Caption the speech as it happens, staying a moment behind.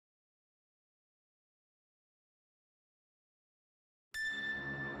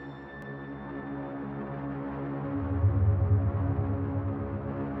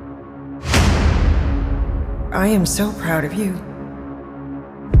I am so proud of you.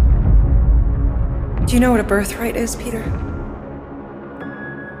 Do you know what a birthright is, Peter?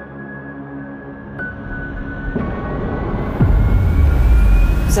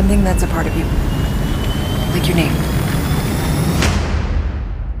 Something that's a part of you. Like your name.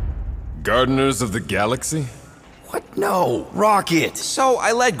 Gardeners of the Galaxy? What? No, Rocket! So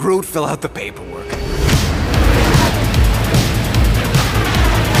I let Groot fill out the paperwork.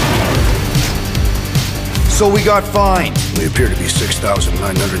 So we got fined. We appear to be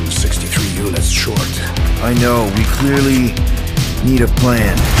 6,963 units short. I know, we clearly need a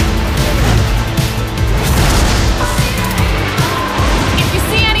plan. If you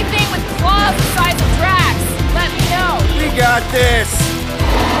see anything with claws the size of Drax, let me know. We got this!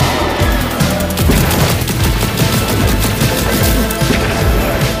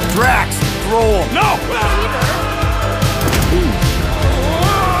 Drax, throw him! No!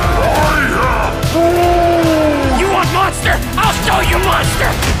 You want monster? I'll show you monster!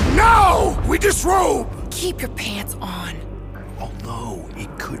 No! We disrobe! Keep your pants on. Although, it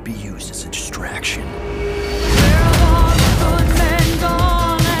could be used as a distraction.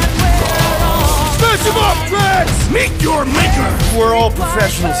 Smash him up, Drax! Meet your maker! We're all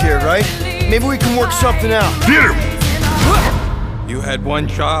professionals here, right? Maybe we can work something out. Get him! You had one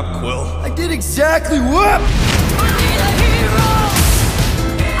job, Quill. I did exactly what?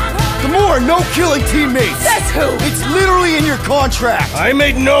 Gamora, no killing teammates! That's who! It's literally in your contract! I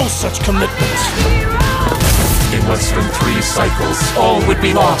made no such commitments. In less than 3 cycles, all would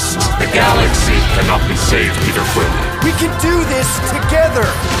be lost. The galaxy cannot be saved, Peter Quill. We can do this together!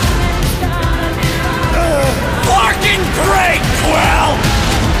 Fucking great, Quill!